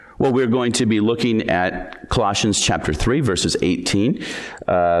Well, we're going to be looking at Colossians chapter 3, verses 18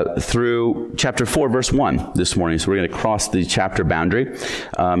 through chapter 4, verse 1 this morning. So we're going to cross the chapter boundary.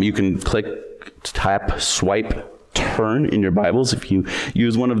 You can click, tap, swipe, turn in your Bibles if you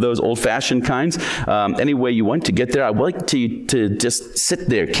use one of those old-fashioned kinds. Any way you want to get there, I'd like to just sit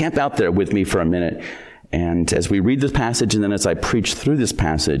there, camp out there with me for a minute. And as we read this passage, and then as I preach through this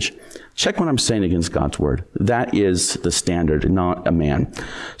passage, check what I'm saying against God's word. That is the standard, not a man.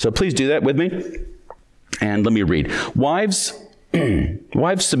 So please do that with me. And let me read. Wives,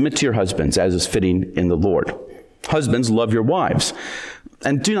 submit to your husbands as is fitting in the Lord. Husbands, love your wives,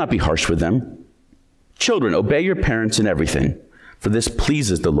 and do not be harsh with them. Children, obey your parents in everything, for this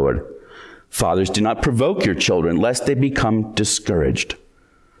pleases the Lord. Fathers, do not provoke your children, lest they become discouraged.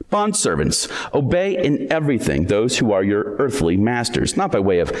 Bondservants, obey in everything those who are your earthly masters, not by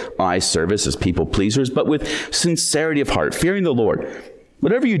way of eye service as people pleasers, but with sincerity of heart, fearing the Lord.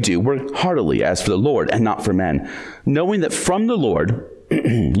 Whatever you do, work heartily as for the Lord and not for men, knowing that from the Lord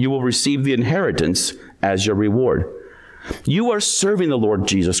you will receive the inheritance as your reward. You are serving the Lord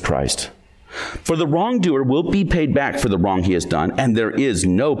Jesus Christ. For the wrongdoer will be paid back for the wrong he has done, and there is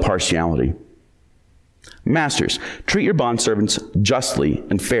no partiality. Masters, treat your bondservants justly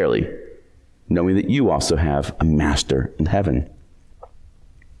and fairly, knowing that you also have a master in heaven.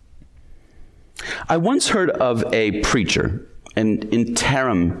 I once heard of a preacher, an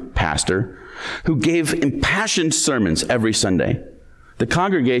interim pastor, who gave impassioned sermons every Sunday. The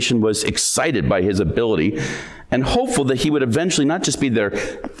congregation was excited by his ability and hopeful that he would eventually not just be their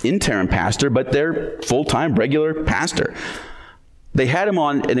interim pastor, but their full-time regular pastor. They had him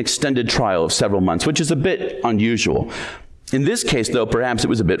on an extended trial of several months, which is a bit unusual. In this case, though, perhaps it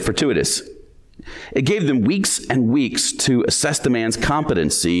was a bit fortuitous. It gave them weeks and weeks to assess the man's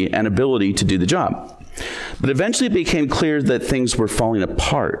competency and ability to do the job. But eventually it became clear that things were falling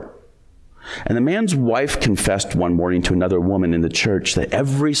apart. And the man's wife confessed one morning to another woman in the church that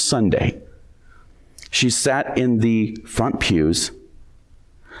every Sunday she sat in the front pews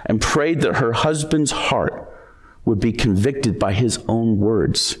and prayed that her husband's heart would be convicted by his own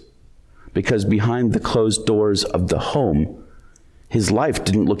words, because behind the closed doors of the home, his life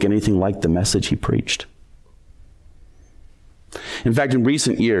didn't look anything like the message he preached. In fact, in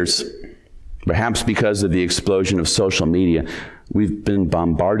recent years, perhaps because of the explosion of social media, we've been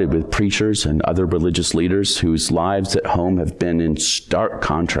bombarded with preachers and other religious leaders whose lives at home have been in stark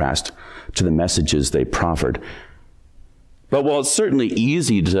contrast to the messages they proffered. But while it's certainly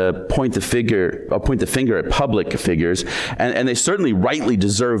easy to point the finger at public figures, and they certainly rightly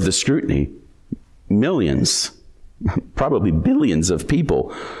deserve the scrutiny, millions, probably billions of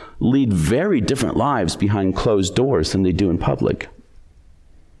people lead very different lives behind closed doors than they do in public.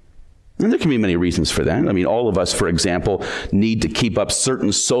 And there can be many reasons for that. I mean, all of us, for example, need to keep up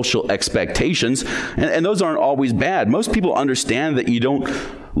certain social expectations, and those aren't always bad. Most people understand that you don't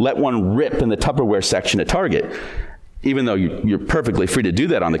let one rip in the Tupperware section at Target, even though you're perfectly free to do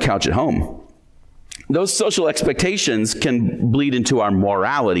that on the couch at home. Those social expectations can bleed into our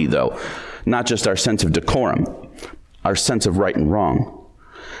morality, though, not just our sense of decorum, our sense of right and wrong.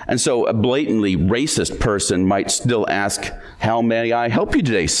 And so a blatantly racist person might still ask, "How may I help you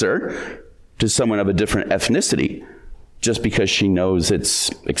today, sir?" to someone of a different ethnicity, just because she knows it's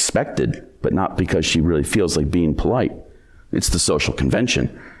expected, but not because she really feels like being polite. It's the social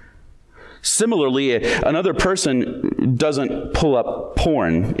convention. Similarly, another person doesn't pull up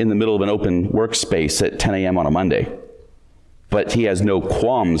porn in the middle of an open workspace at 10 a.m. on a Monday, but he has no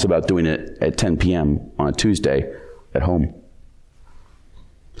qualms about doing it at 10 p.m. on a Tuesday at home.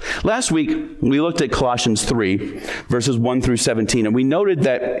 Last week, we looked at Colossians 3, verses 1 through 17, and we noted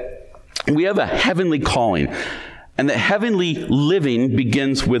that we have a heavenly calling, and that heavenly living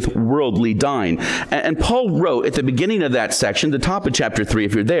begins with worldly dying. And Paul wrote at the beginning of that section, the top of chapter 3,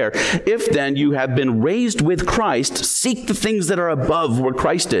 if you're there, "If then you have been raised with Christ, seek the things that are above where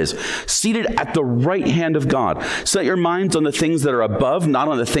Christ is, seated at the right hand of God. Set your minds on the things that are above, not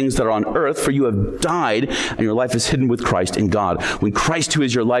on the things that are on earth, for you have died, and your life is hidden with Christ in God. When Christ, who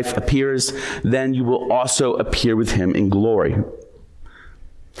is your life, appears, then you will also appear with him in glory."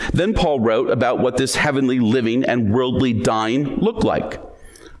 Then Paul wrote about what this heavenly living and worldly dying look like,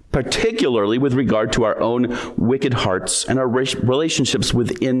 particularly with regard to our own wicked hearts and our relationships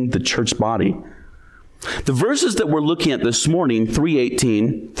within the church body. The verses that we're looking at this morning,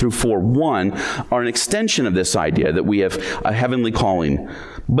 3:18 through 4:1, are an extension of this idea that we have a heavenly calling,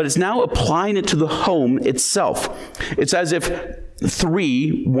 but it's now applying it to the home itself. It's as if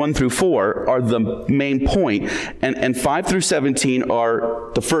 3:1 through 4 are the main point, and 5 through 17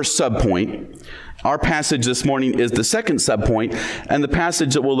 are the first subpoint, Our passage this morning is the second subpoint, and the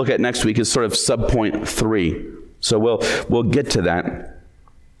passage that we'll look at next week is sort of subpoint 3. So we'll get to that.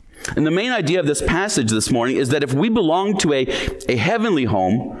 And the main idea of this passage this morning is that if we belong to a heavenly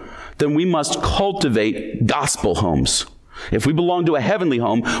home, then we must cultivate gospel homes. If we belong to a heavenly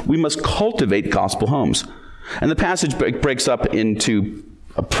home, we must cultivate gospel homes. And the passage breaks up into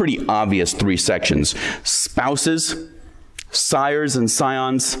a pretty obvious 3 sections: spouses, sires and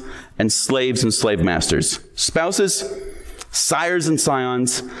scions, and slaves and slave masters. Spouses, sires and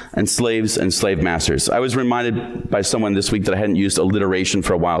scions, and slaves and slave masters. I was reminded by someone this week that I hadn't used alliteration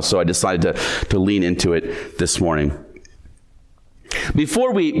for a while, so I decided to lean into it this morning.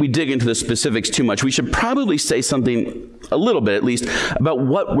 Before we dig into the specifics too much, we should probably say something, a little bit at least, about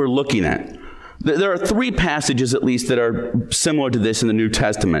what we're looking at. There are 3 passages at least that are similar to this in the New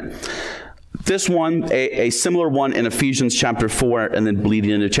Testament. This one, a similar one in Ephesians chapter 4 and then bleeding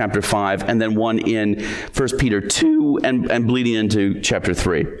into chapter 5, and then one in 1 Peter 2 and bleeding into chapter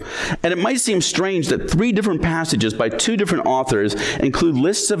 3. And it might seem strange that 3 different passages by 2 different authors include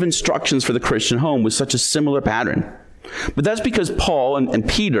lists of instructions for the Christian home with such a similar pattern. But that's because Paul and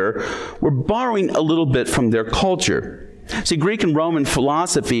Peter were borrowing a little bit from their culture. See, Greek and Roman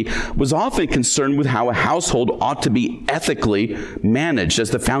philosophy was often concerned with how a household ought to be ethically managed as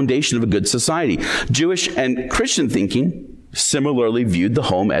the foundation of a good society. Jewish and Christian thinking similarly viewed the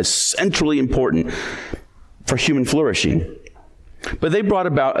home as centrally important for human flourishing. But they brought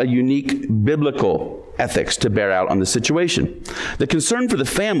about a unique biblical ethics to bear out on the situation. The concern for the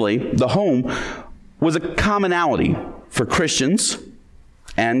family, the home, was a commonality for Christians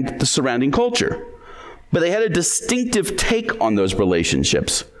and the surrounding culture. But they had a distinctive take on those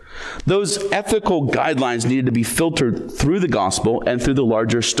relationships. Those ethical guidelines needed to be filtered through the gospel and through the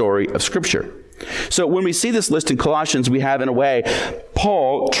larger story of Scripture. So when we see this list in Colossians, we have, in a way,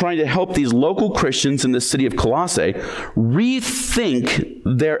 Paul trying to help these local Christians in the city of Colossae rethink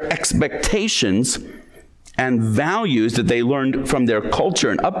their expectations and values that they learned from their culture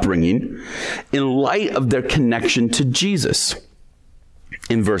and upbringing in light of their connection to Jesus.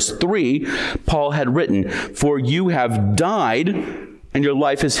 In verse 3, Paul had written, "For you have died, and your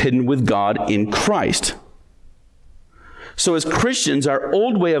life is hidden with God in Christ." So as Christians, our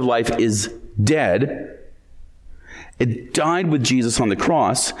old way of life is dead. It died with Jesus on the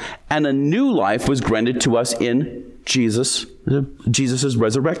cross, and a new life was granted to us in Jesus'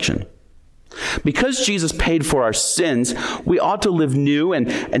 resurrection. Because Jesus paid for our sins, we ought to live new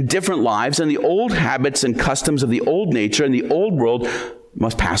and different lives, and the old habits and customs of the old nature and the old world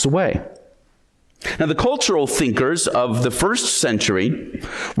must pass away. Now, the cultural thinkers of the first century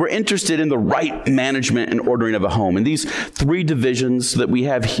were interested in the right management and ordering of a home. And these 3 divisions that we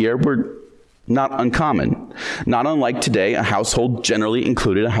have here were not uncommon. Not unlike today, a household generally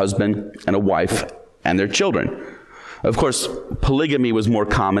included a husband and a wife and their children. Of course, polygamy was more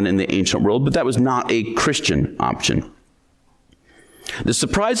common in the ancient world, but that was not a Christian option. The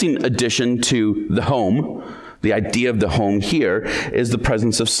surprising addition to the home, the idea of the home here, is the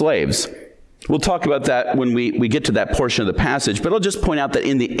presence of slaves. We'll talk about that when we get to that portion of the passage, but I'll just point out that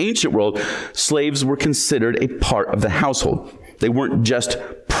in the ancient world, slaves were considered a part of the household. They weren't just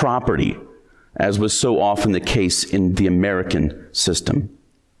property, as was so often the case in the American system.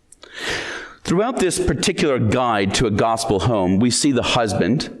 Throughout this particular guide to a gospel home, we see the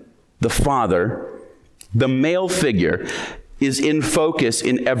husband, the father, the male figure is in focus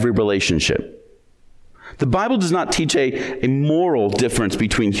in every relationship. The Bible does not teach a moral difference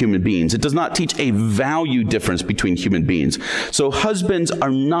between human beings. It does not teach a value difference between human beings. So husbands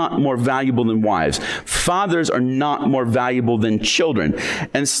are not more valuable than wives. Fathers are not more valuable than children.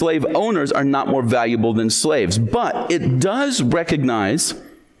 And slave owners are not more valuable than slaves. But it does recognize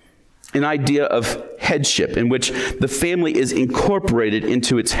an idea of headship in which the family is incorporated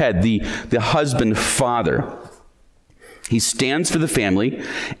into its head, the husband-father. He stands for the family,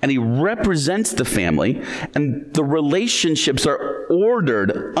 and he represents the family, and the relationships are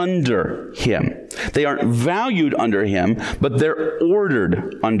ordered under him. They aren't valued under him, but they're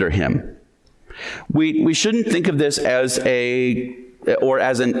ordered under him. We shouldn't think of this as an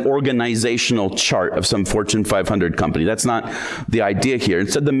organizational chart of some Fortune 500 company. That's not the idea here.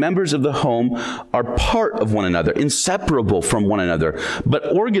 Instead, the members of the home are part of one another, inseparable from one another,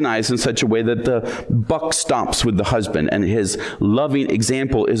 but organized in such a way that the buck stops with the husband, and his loving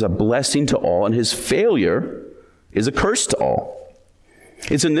example is a blessing to all, and his failure is a curse to all.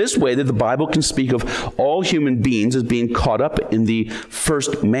 It's in this way that the Bible can speak of all human beings as being caught up in the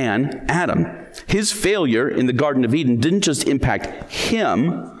first man, Adam. His failure in the Garden of Eden didn't just impact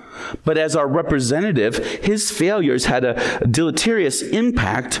him, but as our representative, his failures had a deleterious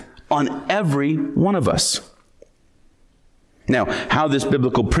impact on every one of us. Now, how this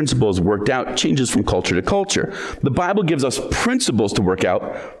biblical principle is worked out changes from culture to culture. The Bible gives us principles to work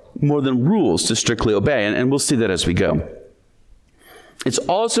out more than rules to strictly obey, and we'll see that as we go. It's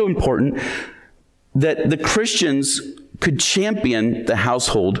also important that the Christians could champion the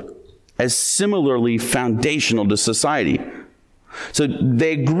household as similarly foundational to society. So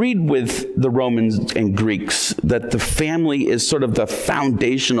they agreed with the Romans and Greeks that the family is sort of the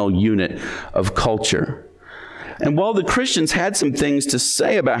foundational unit of culture. And while the Christians had some things to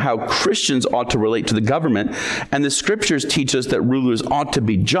say about how Christians ought to relate to the government, and the scriptures teach us that rulers ought to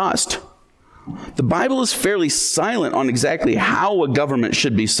be just, the Bible is fairly silent on exactly how a government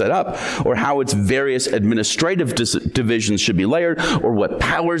should be set up, or how its various administrative divisions should be layered, or what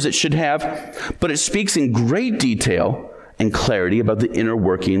powers it should have. But it speaks in great detail and clarity about the inner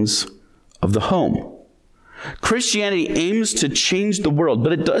workings of the home. Christianity aims to change the world,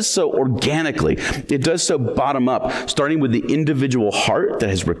 but it does so organically. It does so bottom up, starting with the individual heart that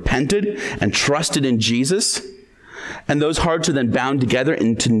has repented and trusted in Jesus. And those hearts are then bound together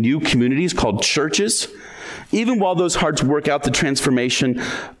into new communities called churches, even while those hearts work out the transformation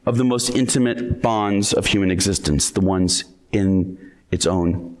of the most intimate bonds of human existence, the ones in its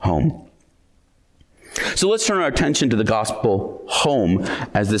own home. So let's turn our attention to the gospel home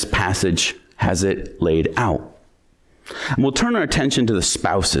as this passage has it laid out. And we'll turn our attention to the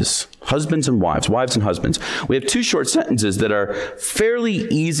spouses, husbands and wives and husbands. We have two short sentences that are fairly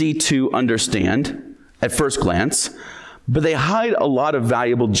easy to understand at first glance, but they hide a lot of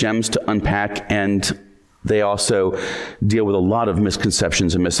valuable gems to unpack, and they also deal with a lot of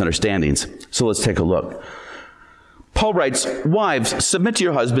misconceptions and misunderstandings. So let's take a look. Paul writes, "Wives, submit to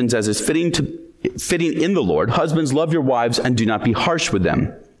your husbands as is fitting in the Lord. Husbands, love your wives and do not be harsh with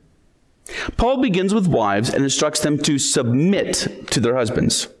them." Paul begins with wives and instructs them to submit to their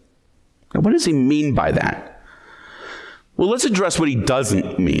husbands. Now, what does he mean by that? Well, let's address what he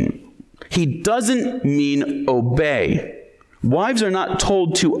doesn't mean. He doesn't mean obey. Wives are not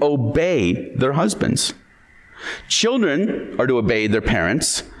told to obey their husbands. Children are to obey their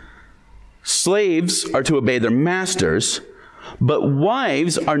parents. Slaves are to obey their masters. But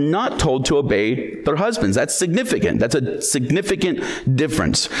wives are not told to obey their husbands. That's significant. That's a significant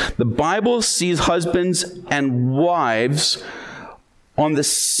difference. The Bible sees husbands and wives on the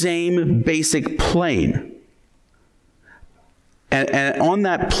same basic plane. And on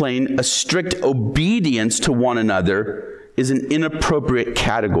that plane, a strict obedience to one another is an inappropriate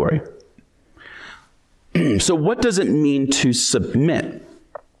category. So what does it mean to submit?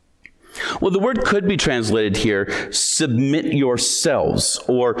 Well, the word could be translated here, submit yourselves,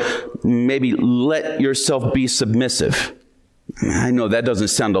 or maybe let yourself be submissive. I know that doesn't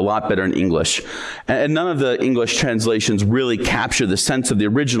sound a lot better in English. And none of the English translations really capture the sense of the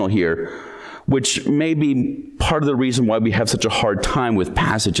original here, which may be part of the reason why we have such a hard time with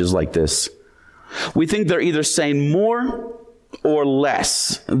passages like this. We think they're either saying more or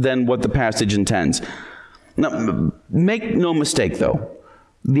less than what the passage intends. Now, make no mistake, though.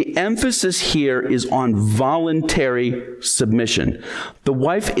 The emphasis here is on voluntary submission. The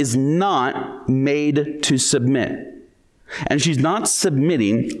wife is not made to submit. And she's not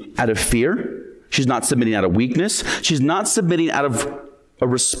submitting out of fear. She's not submitting out of weakness. She's not submitting out of a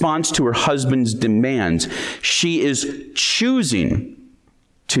response to her husband's demands. She is choosing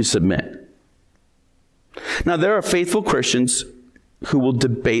to submit. Now, there are faithful Christians who will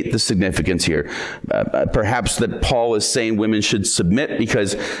debate the significance here. Perhaps that Paul is saying women should submit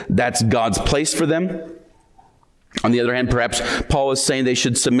because that's God's place for them. On the other hand, perhaps Paul is saying they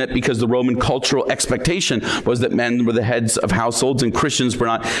should submit because the Roman cultural expectation was that men were the heads of households and Christians were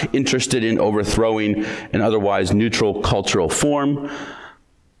not interested in overthrowing an otherwise neutral cultural form.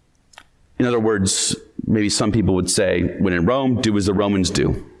 In other words, maybe some people would say, when in Rome, do as the Romans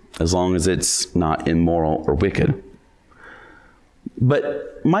do, as long as it's not immoral or wicked.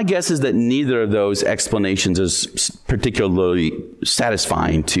 But my guess is that neither of those explanations is particularly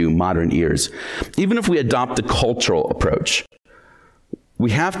satisfying to modern ears. Even if we adopt the cultural approach, we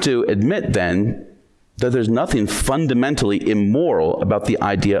have to admit then that there's nothing fundamentally immoral about the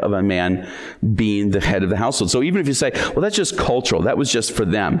idea of a man being the head of the household. So even if you say, well, that's just cultural, that was just for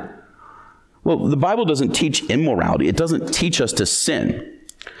them. Well, the Bible doesn't teach immorality. It doesn't teach us to sin.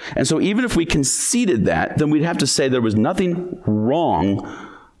 And so even if we conceded that, then we'd have to say there was nothing wrong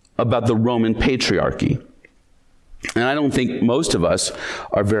about the Roman patriarchy. And I don't think most of us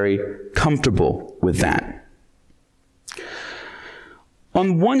are very comfortable with that.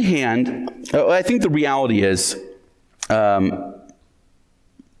 On one hand, I think the reality is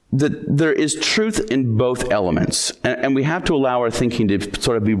that there is truth in both elements, and we have to allow our thinking to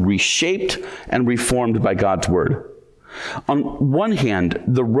sort of be reshaped and reformed by God's word. On one hand,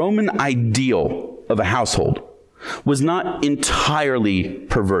 the Roman ideal of a household was not entirely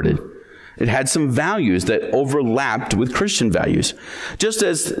perverted. It had some values that overlapped with Christian values, just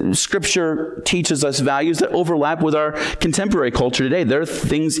as Scripture teaches us values that overlap with our contemporary culture today. There are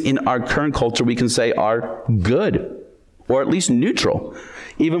things in our current culture we can say are good, or at least neutral,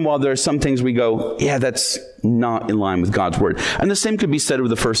 even while there are some things we go, yeah, that's not in line with God's word. And the same could be said of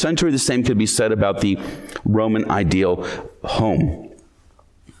the first century. The same could be said about the Roman ideal home.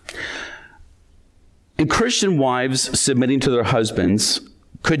 And Christian wives submitting to their husbands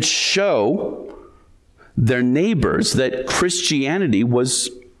could show their neighbors that Christianity was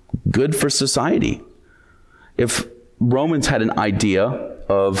good for society. If Romans had an idea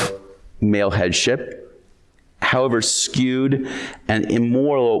of male headship, however skewed and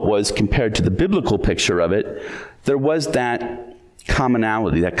immoral it was compared to the biblical picture of it, there was that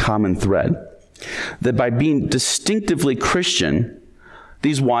commonality, that common thread, that by being distinctively Christian,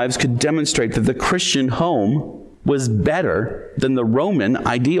 these wives could demonstrate that the Christian home was better than the Roman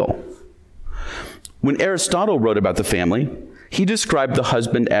ideal. When Aristotle wrote about the family, he described the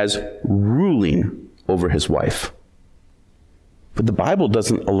husband as ruling over his wife. But the Bible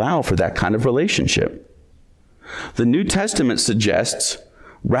doesn't allow for that kind of relationship. The New Testament suggests,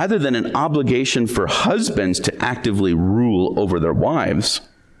 rather than an obligation for husbands to actively rule over their wives,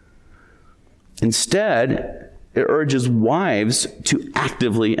 instead, it urges wives to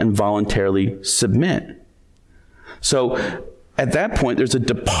actively and voluntarily submit. So at that point, there's a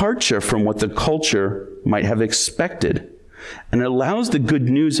departure from what the culture might have expected, and it allows the good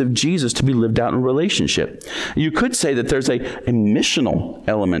news of Jesus to be lived out in a relationship. You could say that there's a missional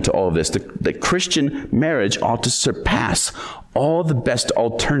element to all of this, that Christian marriage ought to surpass all the best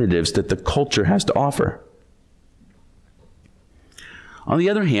alternatives that the culture has to offer. On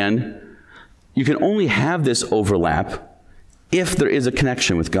the other hand, you can only have this overlap if there is a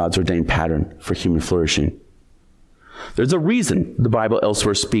connection with God's ordained pattern for human flourishing. There's a reason the Bible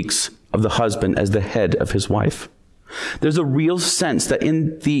elsewhere speaks of the husband as the head of his wife. There's a real sense that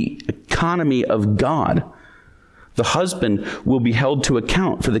in the economy of God, the husband will be held to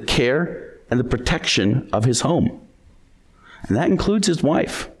account for the care and the protection of his home. And that includes his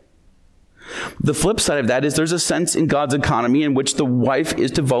wife. The flip side of that is there's a sense in God's economy in which the wife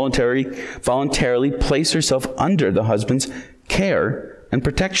is to voluntarily place herself under the husband's care and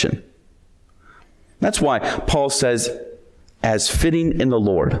protection. That's why Paul says, as fitting in the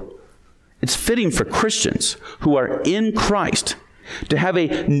Lord. It's fitting for Christians who are in Christ to have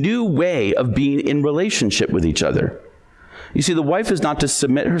a new way of being in relationship with each other. You see, the wife is not to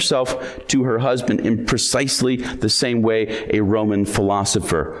submit herself to her husband in precisely the same way a Roman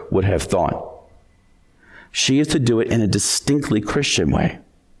philosopher would have thought. She is to do it in a distinctly Christian way.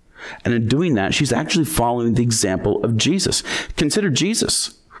 And in doing that, she's actually following the example of Jesus. Consider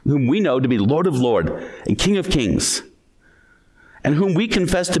Jesus, whom we know to be Lord of Lords and King of Kings, and whom we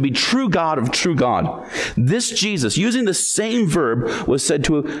confess to be true God of true God. This Jesus, using the same verb, was said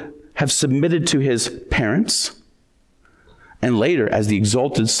to have submitted to his parents, and later, as the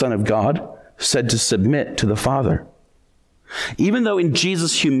exalted Son of God, said to submit to the Father. Even though in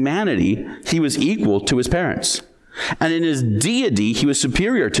Jesus' humanity, he was equal to his parents, and in his deity, he was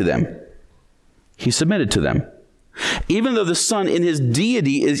superior to them, he submitted to them. Even though the Son in his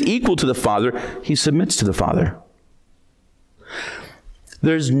deity is equal to the Father, he submits to the Father.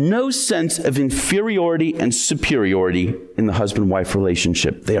 There's no sense of inferiority and superiority in the husband-wife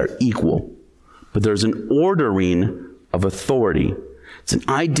relationship. They are equal. But there's an ordering of authority. It's an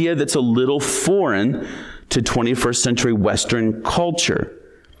idea that's a little foreign to 21st century Western culture.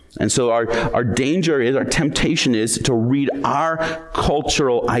 And so our danger is, our temptation is to read our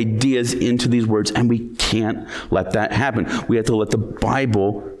cultural ideas into these words, and we can't let that happen. We have to let the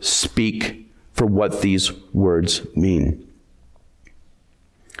Bible speak for what these words mean.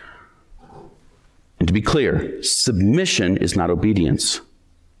 And to be clear, submission is not obedience.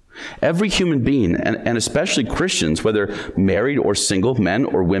 Every human being, and especially Christians, whether married or single, men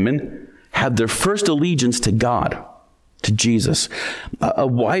or women, have their first allegiance to God, to Jesus. A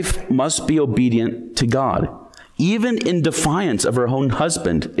wife must be obedient to God, even in defiance of her own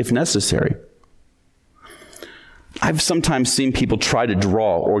husband, if necessary. I've sometimes seen people try to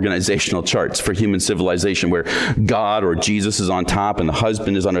draw organizational charts for human civilization where God or Jesus is on top and the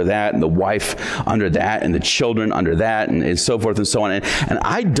husband is under that and the wife under that and the children under that and so forth and so on. And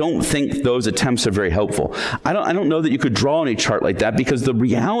I don't think those attempts are very helpful. I don't know that you could draw any chart like that, because the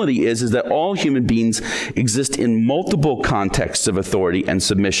reality is that all human beings exist in multiple contexts of authority and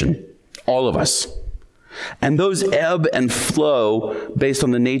submission. All of us. And those ebb and flow based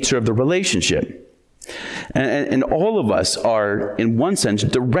on the nature of the relationship. And all of us are, in one sense,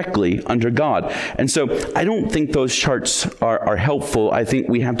 directly under God. And so I don't think those charts are helpful. I think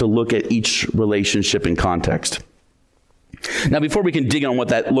we have to look at each relationship in context. Now, before we can dig on what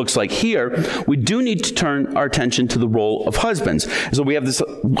that looks like here, we do need to turn our attention to the role of husbands. So we have this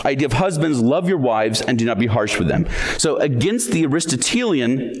idea of husbands, love your wives and do not be harsh with them. So against the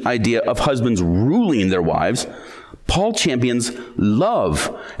Aristotelian idea of husbands ruling their wives, Paul champions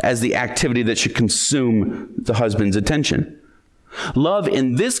love as the activity that should consume the husband's attention. Love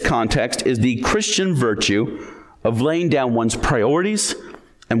in this context is the Christian virtue of laying down one's priorities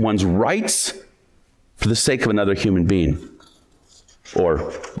and one's rights for the sake of another human being,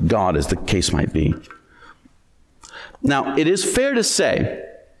 or God, as the case might be. Now, it is fair to say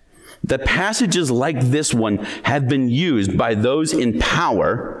that passages like this one have been used by those in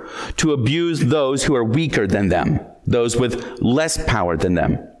power to abuse those who are weaker than them, those with less power than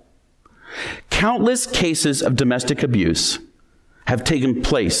them. Countless cases of domestic abuse have taken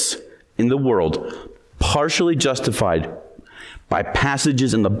place in the world, partially justified by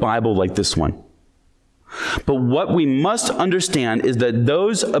passages in the Bible like this one. But what we must understand is that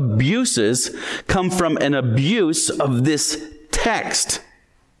those abuses come from an abuse of this text.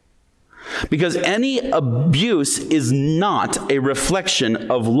 Because any abuse is not a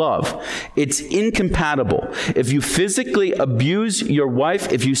reflection of love. It's incompatible. If you physically abuse your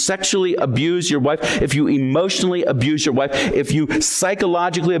wife, if you sexually abuse your wife, if you emotionally abuse your wife, if you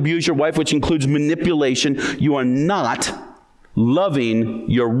psychologically abuse your wife, which includes manipulation, you are not loving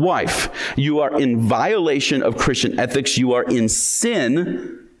your wife. You are in violation of Christian ethics. You are in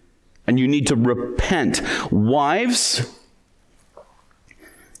sin, and you need to repent. Wives,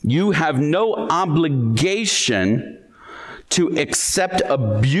 you have no obligation to accept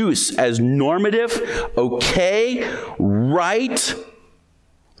abuse as normative, okay, right,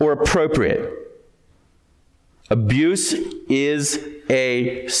 or appropriate. Abuse is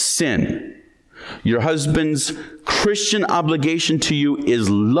a sin. Your husband's Christian obligation to you is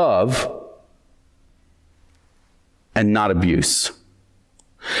love and not abuse.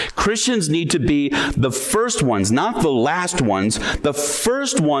 Christians need to be the first ones, not the last ones, the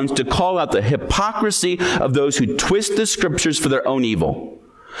first ones to call out the hypocrisy of those who twist the scriptures for their own evil.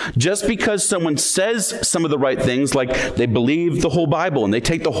 Just because someone says some of the right things, like they believe the whole Bible and they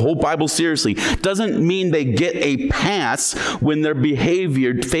take the whole Bible seriously, doesn't mean they get a pass when their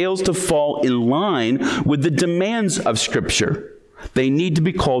behavior fails to fall in line with the demands of Scripture. They need to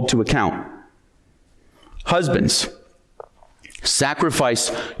be called to account. Husbands,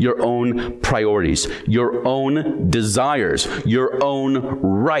 sacrifice your own priorities, your own desires, your own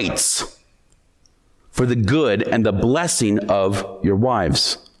rights for the good and the blessing of your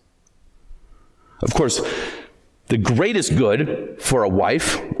wives. Of course, the greatest good for a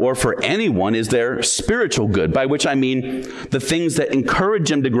wife or for anyone is their spiritual good, by which I mean the things that encourage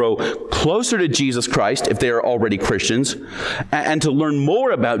them to grow closer to Jesus Christ if they are already Christians, and to learn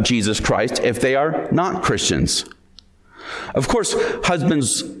more about Jesus Christ if they are not Christians. Of course,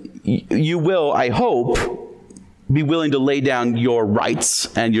 husbands, you will, I hope, be willing to lay down your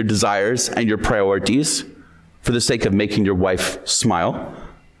rights and your desires and your priorities for the sake of making your wife smile.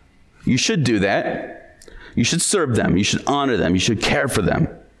 You should do that. You should serve them. You should honor them. You should care for them.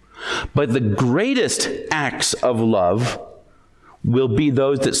 But the greatest acts of love will be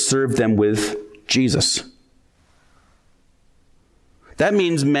those that serve them with Jesus. That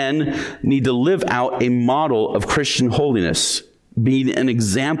means men need to live out a model of Christian holiness, being an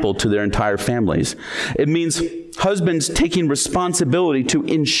example to their entire families. It means husbands taking responsibility to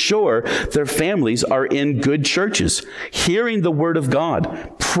ensure their families are in good churches, hearing the word of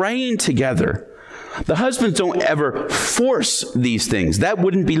God, praying together. The husbands don't ever force these things. That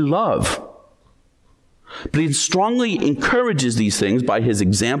wouldn't be love. But he strongly encourages these things by his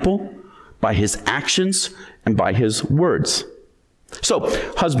example, by his actions, and by his words. So,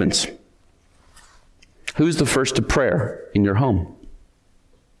 husbands, who's the first to prayer in your home?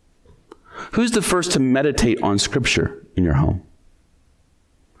 Who's the first to meditate on Scripture in your home?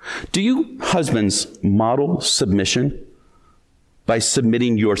 Do you husbands model submission by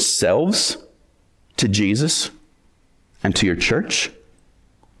submitting yourselves to Jesus and to your church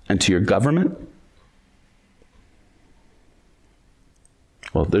and to your government?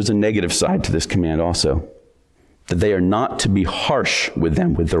 Well, there's a negative side to this command also, that they are not to be harsh with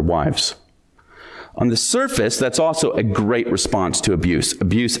them, with their wives. On the surface, that's also a great response to abuse.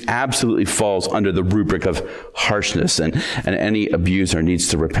 Abuse absolutely falls under the rubric of harshness, and any abuser needs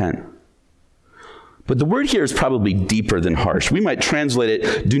to repent. But the word here is probably deeper than harsh. We might translate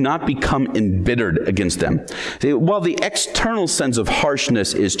it, do not become embittered against them. See, while the external sense of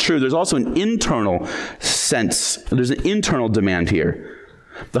harshness is true, there's also an internal sense, there's an internal demand here.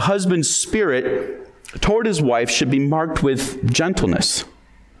 The husband's spirit toward his wife should be marked with gentleness.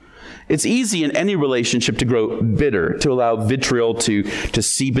 It's easy in any relationship to grow bitter, to allow vitriol to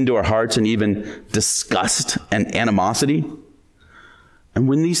seep into our hearts, and even disgust and animosity. And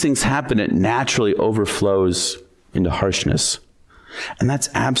when these things happen, it naturally overflows into harshness. And that's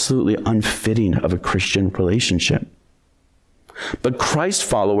absolutely unfitting of a Christian relationship. But Christ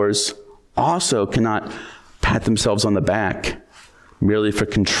followers also cannot pat themselves on the back merely for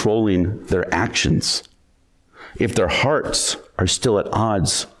controlling their actions, if their hearts are still at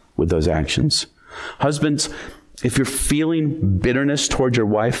odds with those actions. Husbands, if you're feeling bitterness toward your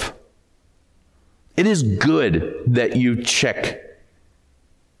wife, it is good that you check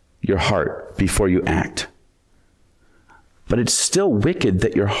your heart before you act. But it's still wicked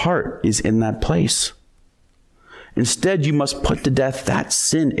that your heart is in that place. Instead, you must put to death that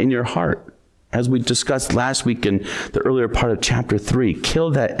sin in your heart. As we discussed last week in the earlier part of chapter 3, kill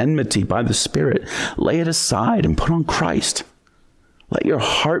that enmity by the Spirit. Lay it aside and put on Christ. Let your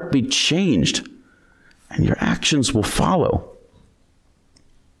heart be changed, and your actions will follow.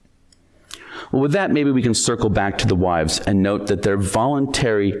 Well, with that, maybe we can circle back to the wives and note that their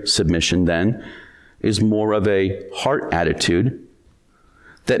voluntary submission then is more of a heart attitude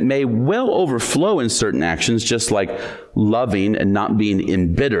that may well overflow in certain actions, just like loving and not being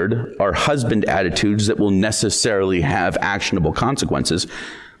embittered are husband attitudes that will necessarily have actionable consequences.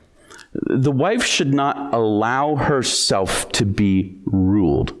 The wife should not allow herself to be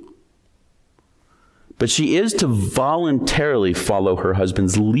ruled, but she is to voluntarily follow her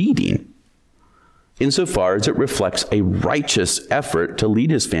husband's leading, insofar as it reflects a righteous effort to lead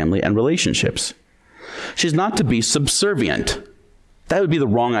his family and relationships. She's not to be subservient. That would be the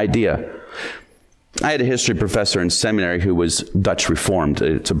wrong idea. I had a history professor in seminary who was Dutch Reformed.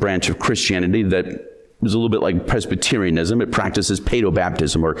 It's a branch of Christianity that was a little bit like Presbyterianism. It practices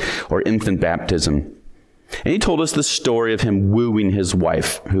paedobaptism or infant baptism. And he told us the story of him wooing his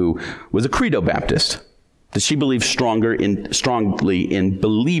wife, who was a credo Baptist, that she believed strongly in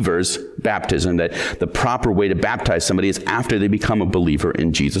believers' baptism, that the proper way to baptize somebody is after they become a believer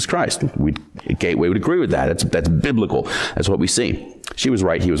in Jesus Christ. Gateway would agree with that. That's biblical. That's what we see. She was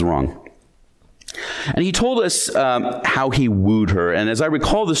right, he was wrong. And he told us how he wooed her. And as I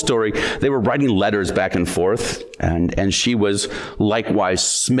recall the story, they were writing letters back and forth, and she was likewise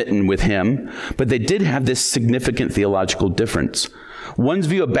smitten with him. But they did have this significant theological difference. One's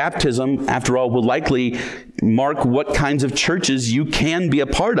view of baptism, after all, will likely mark what kinds of churches you can be a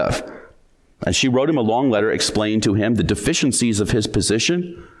part of. And she wrote him a long letter explaining to him the deficiencies of his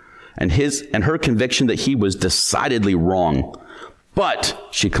position and her conviction that he was decidedly wrong. But,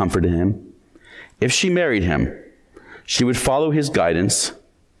 she comforted him, if she married him, she would follow his guidance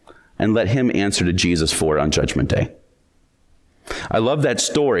and let him answer to Jesus for it on Judgment Day. I love that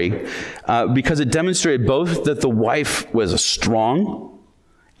story because it demonstrated both that the wife was a strong,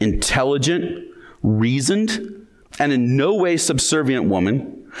 intelligent, reasoned, and in no way subservient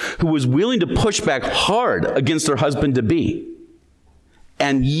woman who was willing to push back hard against her husband-to-be.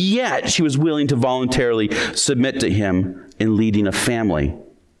 And yet she was willing to voluntarily submit to him in leading a family.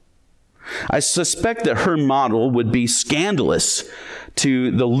 I suspect that her model would be scandalous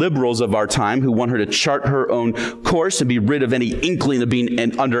to the liberals of our time who want her to chart her own course and be rid of any inkling of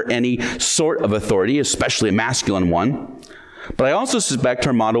being under any sort of authority, especially a masculine one. But I also suspect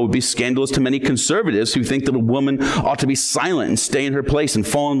her model would be scandalous to many conservatives who think that a woman ought to be silent and stay in her place and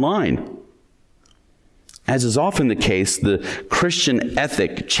fall in line. As is often the case, the Christian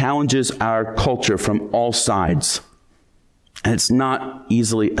ethic challenges our culture from all sides. And it's not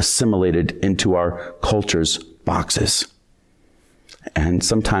easily assimilated into our culture's boxes. And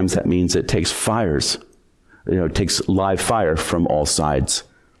sometimes that means it takes fires. It takes live fire from all sides.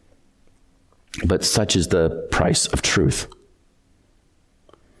 But such is the price of truth.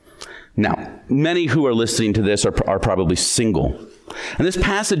 Now, many who are listening to this are probably single. And this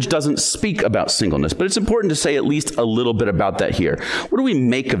passage doesn't speak about singleness, but it's important to say at least a little bit about that here. What do we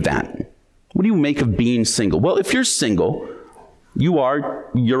make of that? What do you make of being single? Well, if you're single, you are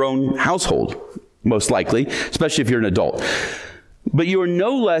your own household, most likely, especially if you're an adult. But you are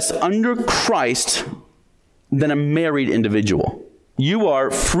no less under Christ than a married individual. you are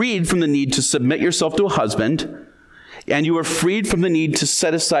freed from the need to submit yourself to a husband, and you are freed from the need to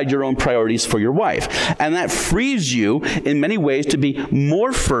set aside your own priorities for your wife. And that frees you in many ways to be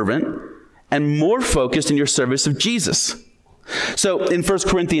more fervent and more focused in your service of Jesus. So in 1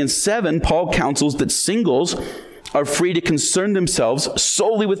 Corinthians 7, Paul counsels that singles are free to concern themselves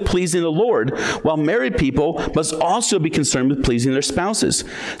solely with pleasing the Lord, while married people must also be concerned with pleasing their spouses.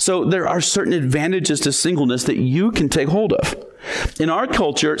 So there are certain advantages to singleness that you can take hold of. In our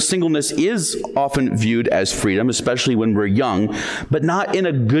culture, singleness is often viewed as freedom, especially when we're young, but not in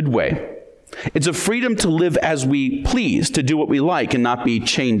a good way. It's a freedom to live as we please, to do what we like and not be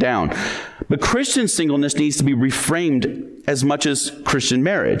chained down. But Christian singleness needs to be reframed as much as Christian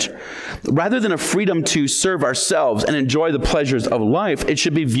marriage. Rather than a freedom to serve ourselves and enjoy the pleasures of life, it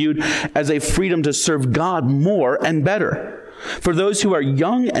should be viewed as a freedom to serve God more and better. For those who are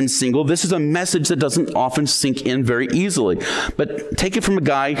young and single, this is a message that doesn't often sink in very easily. But take it from a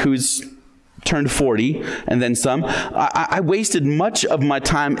guy who's turned 40 and then some. I wasted much of my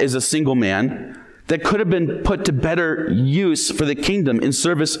time as a single man that could have been put to better use for the kingdom in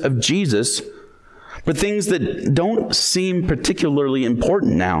service of Jesus, for things that don't seem particularly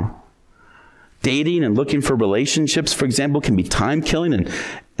important now. Dating and looking for relationships, for example, can be time-killing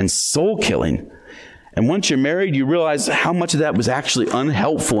and soul-killing. And once you're married, you realize how much of that was actually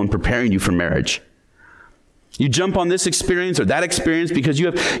unhelpful in preparing you for marriage. You jump on this experience or that experience because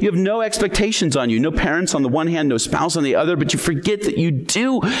you have no expectations on you. No parents on the one hand, no spouse on the other, but you forget that you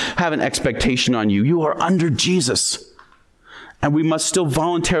do have an expectation on you. You are under Jesus. And we must still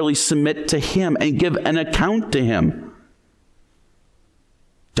voluntarily submit to him and give an account to him.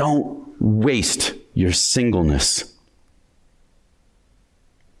 Don't waste your singleness.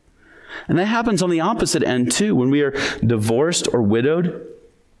 And that happens on the opposite end too. When we are divorced or widowed,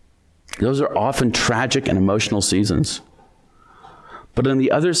 those are often tragic and emotional seasons. But on the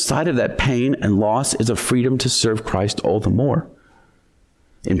other side of that pain and loss is a freedom to serve Christ all the more.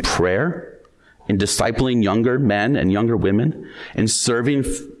 In prayer, in discipling younger men and younger women, in serving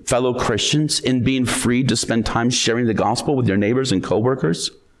fellow Christians, in being free to spend time sharing the gospel with your neighbors and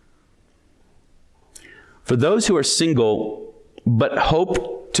coworkers. For those who are single but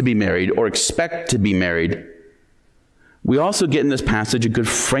hope to be married or expect to be married, we also get in this passage a good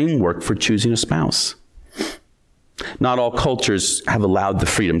framework for choosing a spouse. Not all cultures have allowed the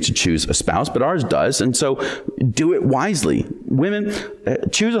freedom to choose a spouse, but ours does, and so do it wisely. Women,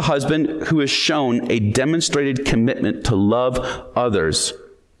 choose a husband who has shown a demonstrated commitment to love others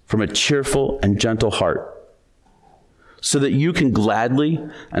from a cheerful and gentle heart, so that you can gladly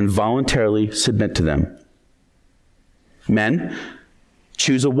and voluntarily submit to them. Men,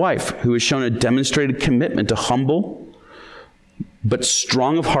 choose a wife who has shown a demonstrated commitment to humble but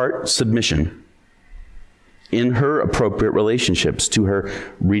strong of heart submission in her appropriate relationships, to her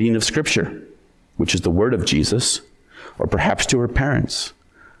reading of Scripture, which is the word of Jesus, or perhaps to her parents.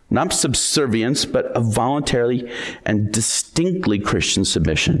 Not subservience, but a voluntarily and distinctly Christian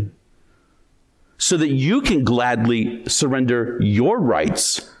submission, so that you can gladly surrender your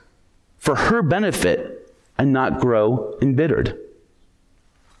rights for her benefit and not grow embittered.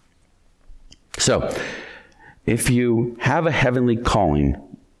 So, if you have a heavenly calling,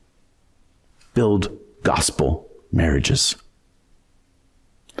 build gospel marriages.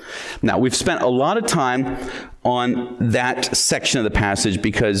 Now, we've spent a lot of time on that section of the passage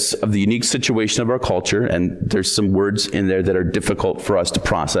because of the unique situation of our culture, and there's some words in there that are difficult for us to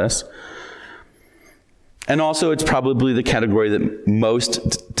process. And also, it's probably the category that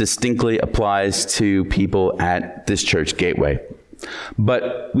most distinctly applies to people at this church, Gateway.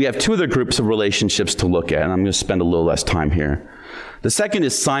 But we have two other groups of relationships to look at, and I'm going to spend a little less time here. The second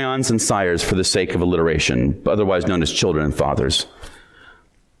is scions and sires for the sake of alliteration, otherwise known as children and fathers.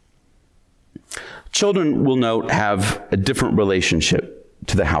 Children, we'll note, have a different relationship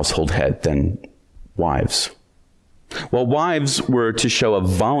to the household head than wives. While wives were to show a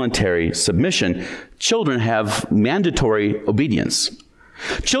voluntary submission, children have mandatory obedience.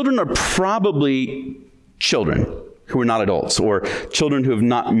 Children are probably children who are not adults, or children who have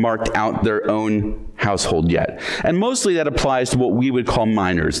not marked out their own household yet. And mostly that applies to what we would call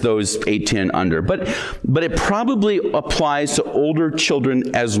minors, those 18 and under. But it probably applies to older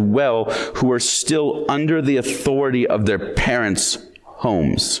children as well, who are still under the authority of their parents'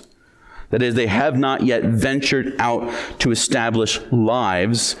 homes. That is, they have not yet ventured out to establish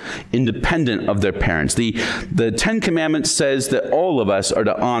lives independent of their parents. The Ten Commandments says that all of us are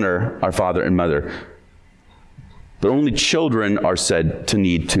to honor our father and mother, but only children are said to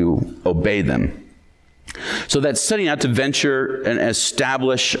need to obey them. So that's setting out to venture and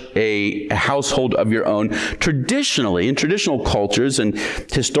establish a household of your own. Traditionally, in traditional cultures, and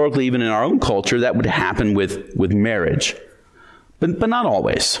historically even in our own culture, that would happen with marriage. But not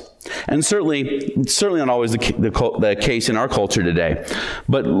always. And certainly not always the case in our culture today.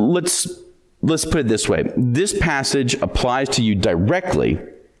 But let's put it this way. This passage applies to you directly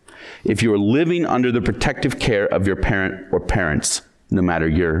if you are living under the protective care of your parent or parents, no matter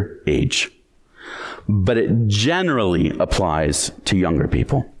your age. But it generally applies to younger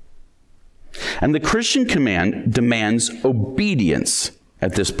people. And the Christian command demands obedience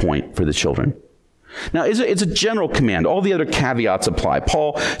at this point for the children. Now, it's a general command. All the other caveats apply.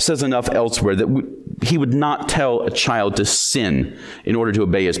 Paul says enough elsewhere that he would not tell a child to sin in order to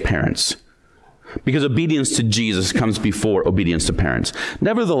obey his parents, because obedience to Jesus comes before obedience to parents.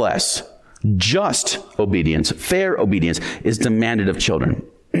 Nevertheless, just obedience, fair obedience, is demanded of children.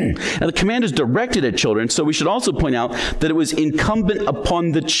 Now, the command is directed at children, so we should also point out that it was incumbent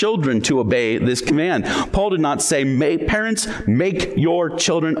upon the children to obey this command. Paul did not say, parents, make your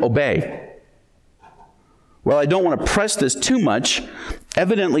children obey. Well, I don't want to press this too much.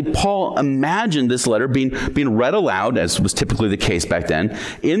 Evidently, Paul imagined this letter being read aloud, as was typically the case back then,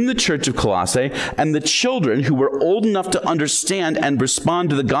 in the church of Colossae, and the children who were old enough to understand and respond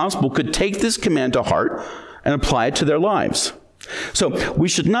to the gospel could take this command to heart and apply it to their lives. So we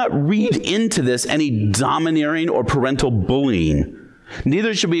should not read into this any domineering or parental bullying.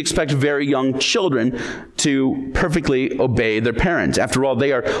 Neither should we expect very young children to perfectly obey their parents. After all,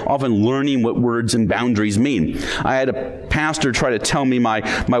 they are often learning what words and boundaries mean. I had a pastor try to tell me my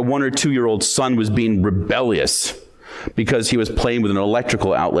 1 or 2 year old son was being rebellious because he was playing with an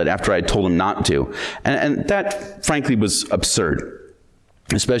electrical outlet after I had told him not to. And that, frankly, was absurd.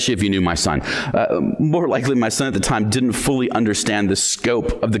 Especially if you knew my son. More likely, my son at the time didn't fully understand the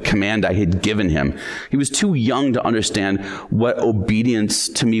scope of the command I had given him. He was too young to understand what obedience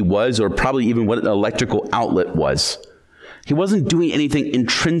to me was, or probably even what an electrical outlet was. He wasn't doing anything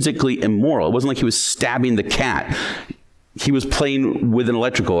intrinsically immoral. It wasn't like he was stabbing the cat. He was playing with an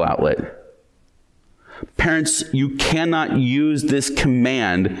electrical outlet. Parents, you cannot use this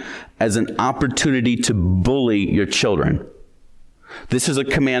command as an opportunity to bully your children. This is a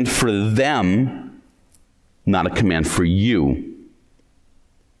command for them, not a command for you.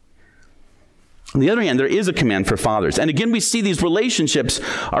 On the other hand, there is a command for fathers. And again, we see these relationships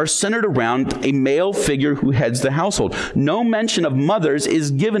are centered around a male figure who heads the household. No mention of mothers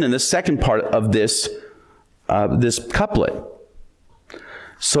is given in the second part of this couplet.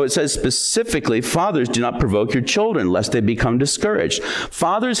 So it says specifically, fathers, do not provoke your children, lest they become discouraged.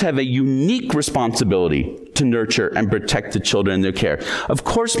 Fathers have a unique responsibility to nurture and protect the children in their care. Of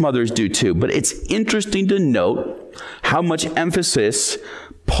course, mothers do too, but it's interesting to note how much emphasis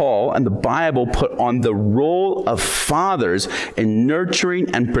Paul and the Bible put on the role of fathers in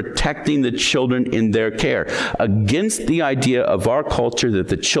nurturing and protecting the children in their care, against the idea of our culture that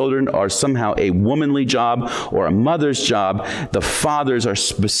the children are somehow a womanly job or a mother's job. The fathers are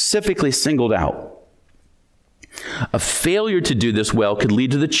specifically singled out. A failure to do this well could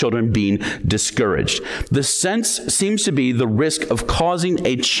lead to the children being discouraged. The sense seems to be the risk of causing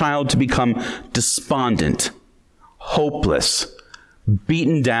a child to become despondent, hopeless,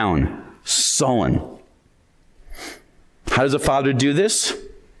 beaten down, sullen. How does a father do this?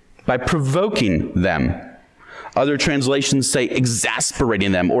 By provoking them. Other translations say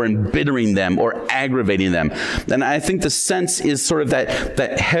exasperating them or embittering them or aggravating them. And I think the sense is sort of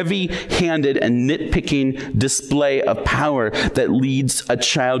that heavy-handed and nitpicking display of power that leads a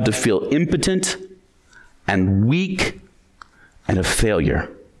child to feel impotent and weak and a failure.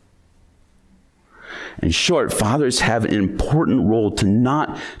 In short, fathers have an important role to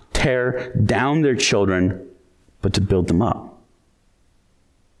not tear down their children, but to build them up.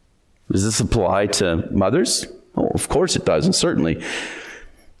 Does this apply to mothers? Oh, of course it does, and certainly.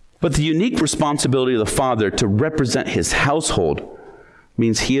 But the unique responsibility of the father to represent his household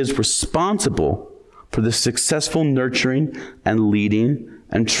means he is responsible for the successful nurturing and leading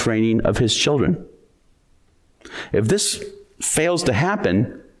and training of his children. If this fails to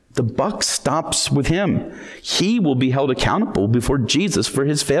happen, the buck stops with him. He will be held accountable before Jesus for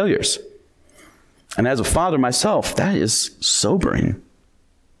his failures. And as a father myself, that is sobering.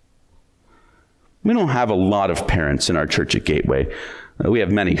 We don't have a lot of parents in our church at Gateway. We have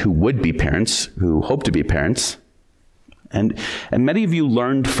many who would be parents, who hope to be parents. And many of you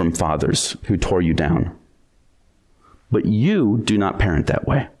learned from fathers who tore you down. But you do not parent that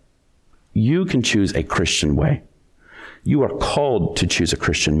way. You can choose a Christian way. You are called to choose a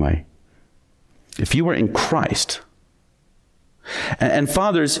Christian way. If you are in Christ, and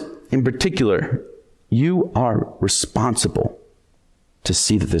fathers in particular, You are responsible to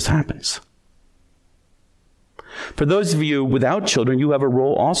see that this happens. For those of you without children, you have a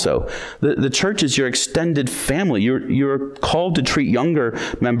role also. The church is your extended family. You're called to treat younger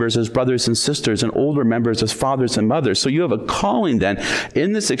members as brothers and sisters and older members as fathers and mothers. So you have a calling then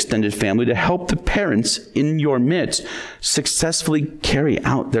in this extended family to help the parents in your midst successfully carry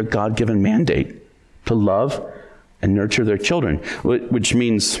out their God-given mandate to love and nurture their children, which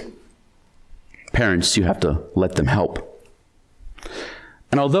means parents, you have to let them help.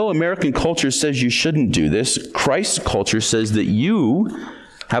 And although American culture says you shouldn't do this, Christ's culture says that you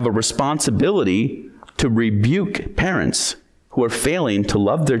have a responsibility to rebuke parents who are failing to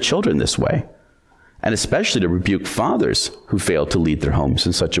love their children this way, and especially to rebuke fathers who fail to lead their homes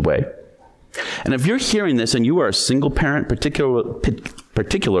in such a way. And if you're hearing this and you are a single parent,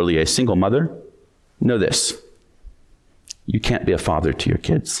 particularly a single mother, know this: you can't be a father to your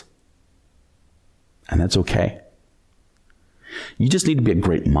kids. And that's okay. You just need to be a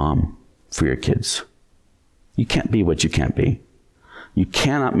great mom for your kids. You can't be what you can't be. You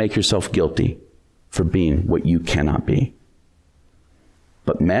cannot make yourself guilty for being what you cannot be.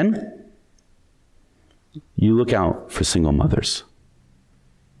 But men, you look out for single mothers.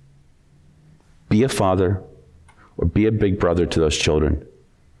 Be a father or be a big brother to those children.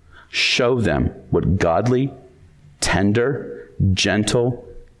 Show them what godly, tender, gentle,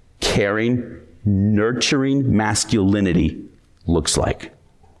 caring, nurturing masculinity looks like.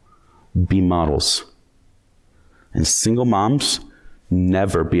 Be models. And single moms,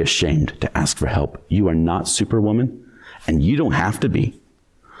 never be ashamed to ask for help. You are not Superwoman, and you don't have to be.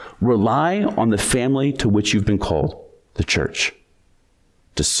 Rely on the family to which you've been called, the church,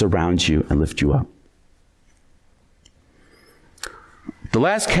 to surround you and lift you up. The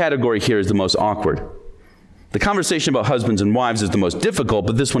last category here is the most awkward. The conversation about husbands and wives is the most difficult,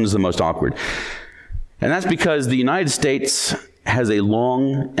 but this one is the most awkward. And that's because the United States has a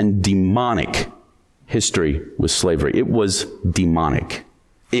long and demonic history with slavery. It was demonic.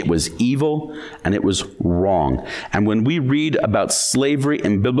 It was evil, and it was wrong. And when we read about slavery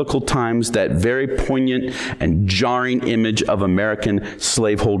in biblical times, that very poignant and jarring image of American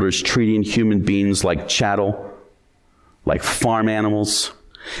slaveholders treating human beings like chattel, like farm animals,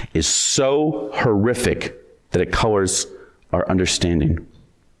 is so horrific that it colors our understanding.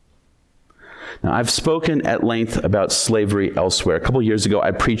 Now, I've spoken at length about slavery elsewhere. A couple years ago,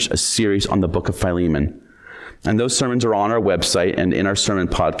 I preached a series on the book of Philemon. And those sermons are on our website and in our sermon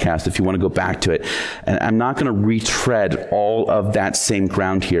podcast if you want to go back to it. And I'm not going to retread all of that same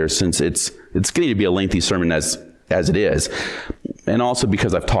ground here, since it's getting to be a lengthy sermon as it is. And also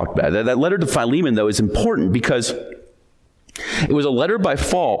because I've talked about it. That letter to Philemon, though, is important because it was a letter by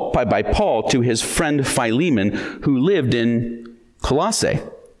Paul to his friend Philemon, who lived in Colossae.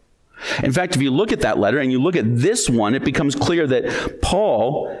 In fact, if you look at that letter and you look at this one, it becomes clear that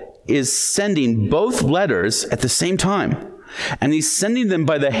Paul is sending both letters at the same time. And he's sending them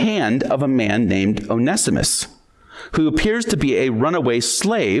by the hand of a man named Onesimus, who appears to be a runaway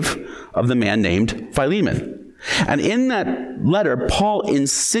slave of the man named Philemon. And in that letter, Paul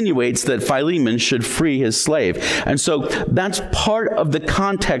insinuates that Philemon should free his slave. And so that's part of the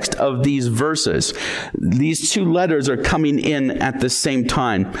context of these verses. These two letters are coming in at the same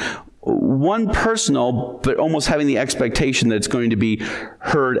time. One personal, but almost having the expectation that it's going to be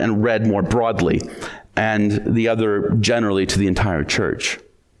heard and read more broadly, and the other generally to the entire church.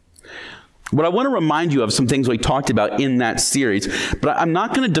 What I want to remind you of some things we talked about in that series, but I'm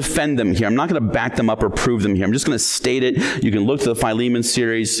not going to defend them here. I'm not going to back them up or prove them here. I'm just going to state it. You can look to the Philemon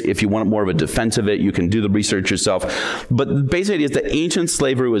series. If you want more of a defense of it, you can do the research yourself. But the basic idea is that ancient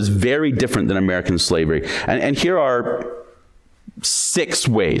slavery was very different than American slavery. And here are 6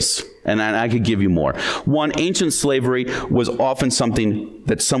 ways, and I could give you more. 1, ancient slavery was often something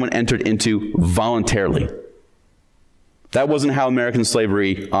that someone entered into voluntarily. That wasn't how American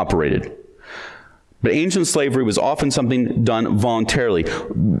slavery operated. But ancient slavery was often something done voluntarily,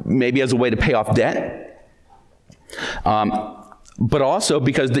 maybe as a way to pay off debt. But also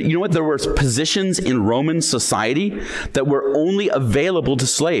because, you know what, there were positions in Roman society that were only available to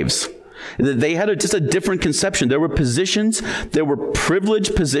slaves. They had just a different conception. There were positions, there were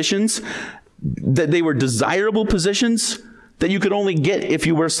privileged positions, that they were desirable positions that you could only get if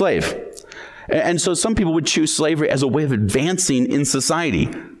you were a slave. And so some people would choose slavery as a way of advancing in society.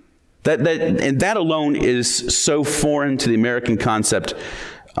 And that alone is so foreign to the American concept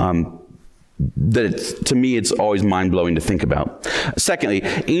that to me it's always mind-blowing to think about. Secondly,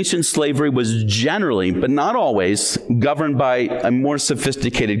 ancient slavery was generally, but not always, governed by a more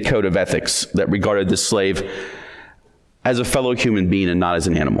sophisticated code of ethics that regarded the slave as a fellow human being and not as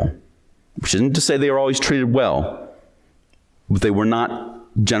an animal. which isn't to say they were always treated well, but they were not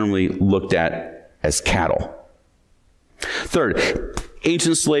generally looked at as cattle. Third,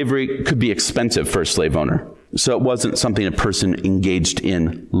 ancient slavery could be expensive for a slave owner, so it wasn't something a person engaged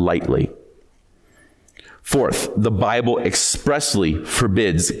in lightly. Fourth, the Bible expressly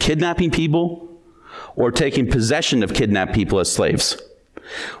forbids kidnapping people or taking possession of kidnapped people as slaves,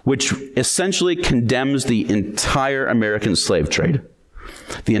 which essentially condemns the entire American slave trade.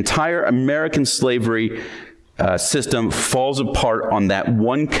 The entire American slavery system falls apart on that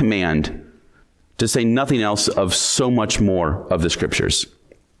one command, to say nothing else of so much more of the scriptures.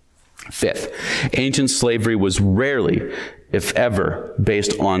 Fifth, ancient slavery was rarely, if ever,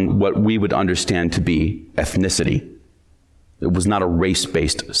 based on what we would understand to be ethnicity. It was not a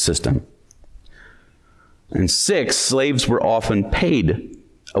race-based system. And sixth, slaves were often paid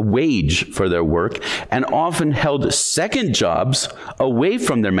a wage for their work and often held second jobs away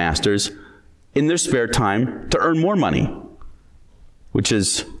from their masters in their spare time to earn more money, which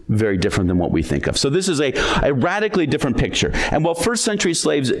is very different than what we think of. So this is a radically different picture. And while first century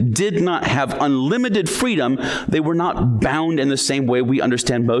slaves did not have unlimited freedom, they were not bound in the same way we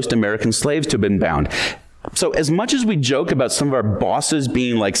understand most American slaves to have been bound. So as much as we joke about some of our bosses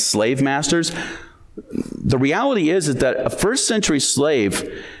being like slave masters, the reality is that a first century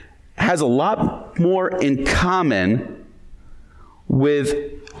slave has a lot more in common with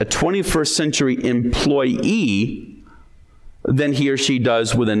a 21st century employee than he or she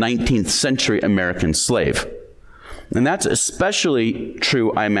does with a 19th century American slave. And that's especially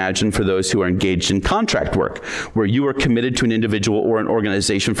true, I imagine, for those who are engaged in contract work, where you are committed to an individual or an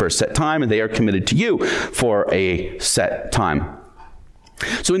organization for a set time, and they are committed to you for a set time.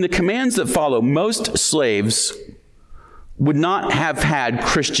 So in the commands that follow, most slaves would not have had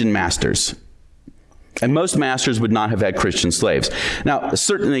Christian masters. And most masters would not have had Christian slaves. Now,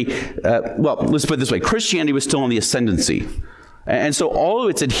 certainly, let's put it this way. Christianity was still on the ascendancy. And so all of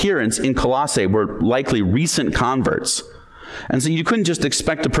its adherents in Colossae were likely recent converts. And so you couldn't just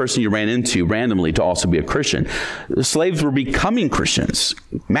expect a person you ran into randomly to also be a Christian. The slaves were becoming Christians.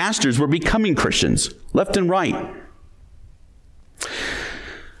 Masters were becoming Christians, left and right.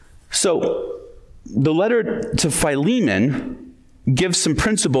 So the letter to Philemon gives some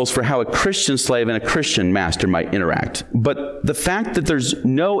principles for how a Christian slave and a Christian master might interact. But the fact that there's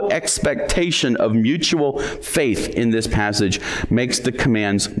no expectation of mutual faith in this passage makes the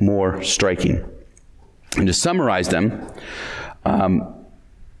commands more striking. And to summarize them,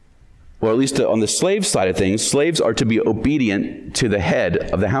 or at least on the slave side of things, slaves are to be obedient to the head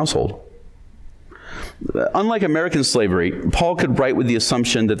of the household. Unlike American slavery, Paul could write with the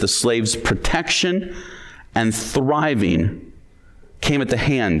assumption that the slave's protection and thriving came at the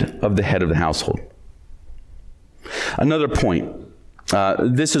hand of the head of the household. Another point,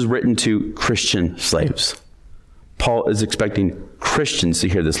 this is written to Christian slaves. Paul is expecting Christians to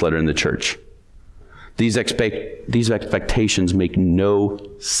hear this letter in the church. These expectations make no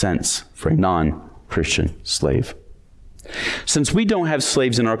sense for a non-Christian slave. Since we don't have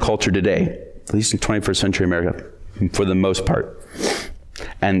slaves in our culture today, at least in 21st century America, for the most part,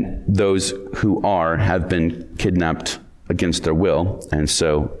 and those who are have been kidnapped against their will, and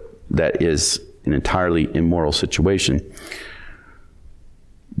so that is an entirely immoral situation.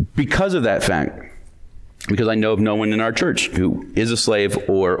 Because of that fact, because I know of no one in our church who is a slave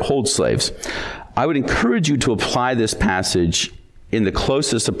or holds slaves, I would encourage you to apply this passage in the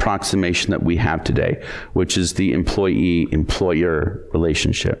closest approximation that we have today, which is the employee-employer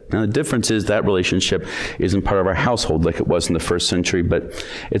relationship. Now, the difference is that relationship isn't part of our household like it was in the first century, but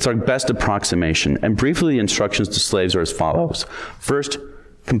it's our best approximation. And briefly, the instructions to slaves are as follows. First,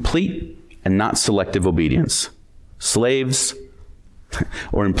 complete and not selective obedience. Slaves,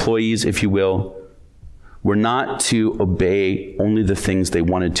 or employees, if you will, were not to obey only the things they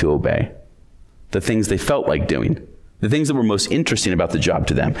wanted to obey, the things they felt like doing, the things that were most interesting about the job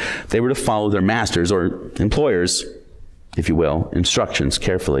to them. They were to follow their masters or employers, if you will, instructions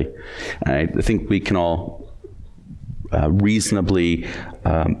carefully. I think we can all reasonably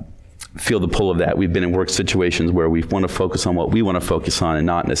feel the pull of that. We've been in work situations where we want to focus on what we want to focus on and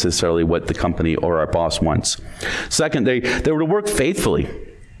not necessarily what the company or our boss wants. Second, they were to work faithfully.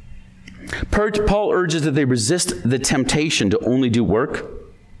 Paul urges that they resist the temptation to only do work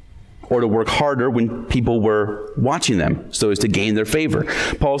or to work harder when people were watching them so as to gain their favor.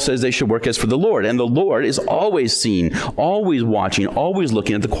 Paul says they should work as for the Lord, and the Lord is always seen, always watching, always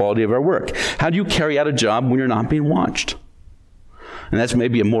looking at the quality of our work. How do you carry out a job when you're not being watched? And that's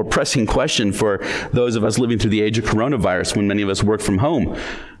maybe a more pressing question for those of us living through the age of coronavirus when many of us work from home.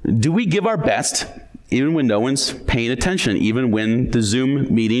 Do we give our best even when no one's paying attention, even when the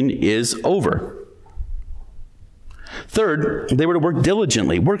Zoom meeting is over. Third, they were to work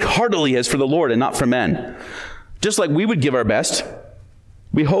diligently, work heartily as for the Lord and not for men. Just like we would give our best,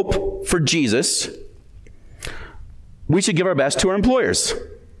 we hope for Jesus, we should give our best to our employers.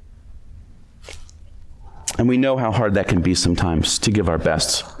 And we know how hard that can be sometimes to give our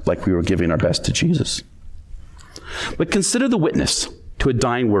best, like we were giving our best to Jesus. But consider the witness to a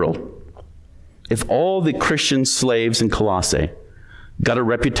dying world. If all the Christian slaves in Colossae got a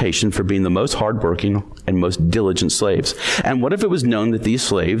reputation for being the most hardworking and most diligent slaves, and what if it was known that these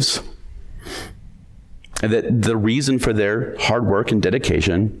slaves, that the reason for their hard work and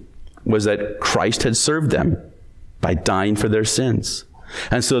dedication was that Christ had served them by dying for their sins.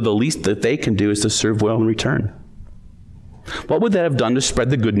 And so the least that they can do is to serve well in return. What would that have done to spread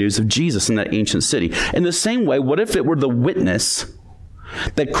the good news of Jesus in that ancient city? In the same way, what if it were the witness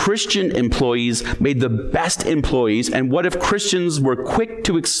that Christian employees made the best employees, and what if Christians were quick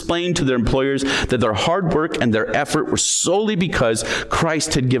to explain to their employers that their hard work and their effort were solely because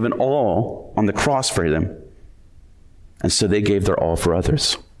Christ had given all on the cross for them, and so they gave their all for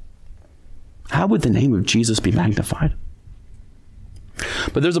others? How would the name of Jesus be magnified?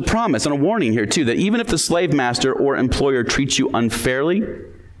 But there's a promise and a warning here too, that even if the slave master or employer treats you unfairly,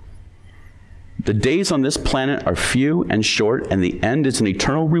 the days on this planet are few and short, and the end is an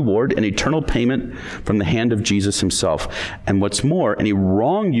eternal reward, an eternal payment from the hand of Jesus himself. And what's more, any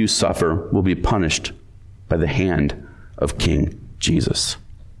wrong you suffer will be punished by the hand of King Jesus.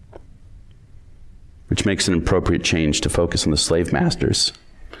 Which makes an appropriate change to focus on the slave masters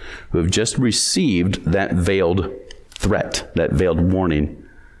who have just received that veiled threat, that veiled warning.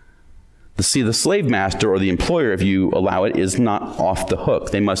 See, the slave master or the employer, if you allow it, is not off the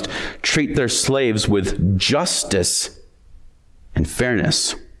hook. They must treat their slaves with justice and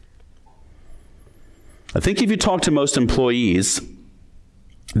fairness. I think if you talk to most employees,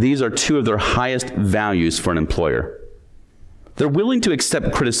 these are two of their highest values for an employer. They're willing to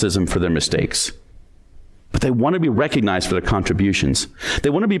accept criticism for their mistakes, but they want to be recognized for their contributions. They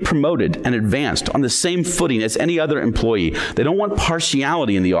want to be promoted and advanced on the same footing as any other employee. They don't want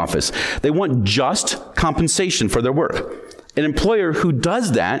partiality in the office. They want just compensation for their work. An employer who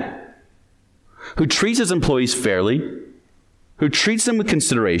does that, who treats his employees fairly, who treats them with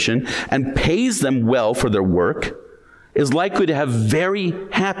consideration and pays them well for their work, is likely to have very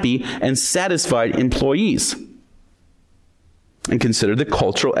happy and satisfied employees. And consider the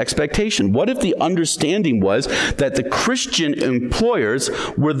cultural expectation. What if the understanding was that the Christian employers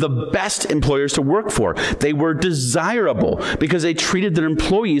were the best employers to work for? They were desirable because they treated their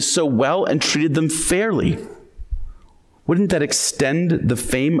employees so well and treated them fairly. Wouldn't that extend the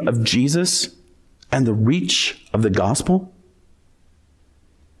fame of Jesus and the reach of the gospel?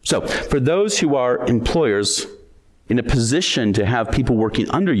 So, for those who are employers in a position to have people working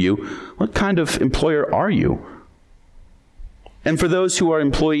under you, what kind of employer are you? And for those who are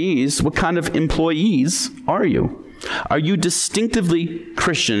employees, what kind of employees are you? Are you distinctively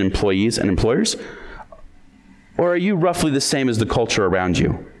Christian employees and employers? Or are you roughly the same as the culture around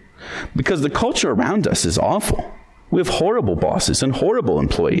you? Because the culture around us is awful. We have horrible bosses and horrible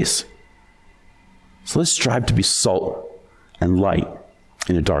employees. So let's strive to be salt and light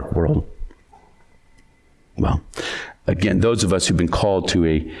in a dark world. Well, again, those of us who've been called to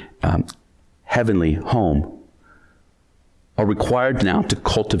a heavenly home are required now to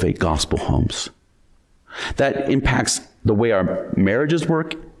cultivate gospel homes. That impacts the way our marriages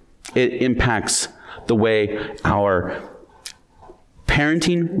work. It impacts the way our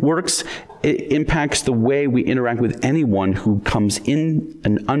parenting works. It impacts the way we interact with anyone who comes in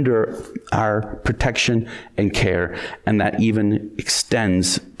and under our protection and care. And that even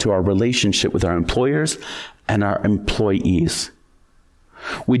extends to our relationship with our employers and our employees.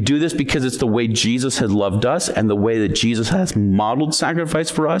 We do this because it's the way Jesus had loved us and the way that Jesus has modeled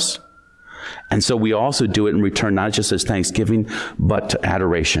sacrifice for us. And so we also do it in return, not just as thanksgiving, but to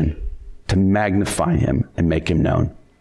adoration, to magnify him and make him known.